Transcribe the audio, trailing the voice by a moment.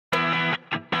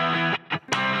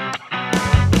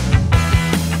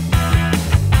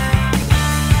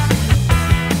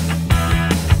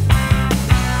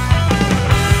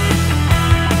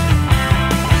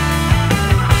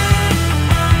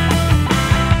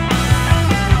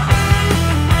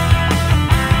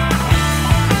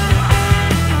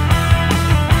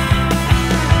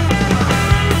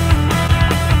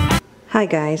Hi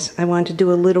guys, I want to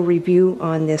do a little review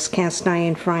on this cast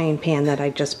iron frying pan that I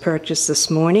just purchased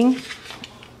this morning.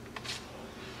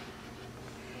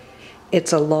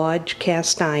 It's a large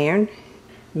cast iron,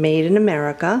 made in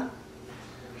America.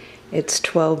 It's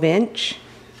 12-inch.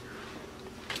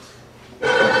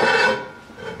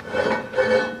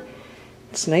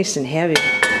 It's nice and heavy.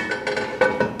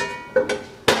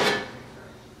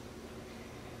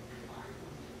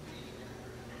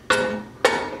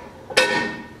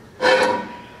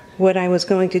 What I was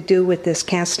going to do with this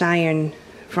cast iron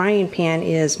frying pan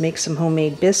is make some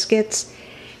homemade biscuits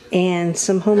and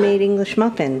some homemade English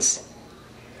muffins.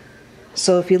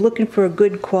 So if you're looking for a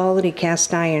good quality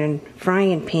cast iron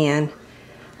frying pan,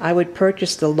 I would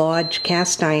purchase the large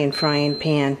cast iron frying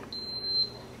pan.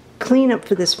 Cleanup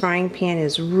for this frying pan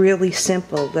is really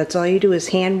simple. That's all you do is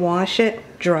hand wash it,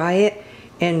 dry it,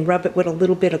 and rub it with a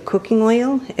little bit of cooking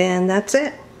oil, and that's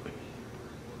it.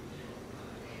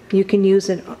 You can use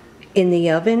it in the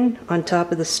oven, on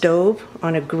top of the stove,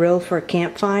 on a grill for a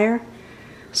campfire.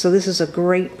 So this is a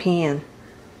great pan.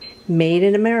 Made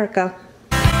in America.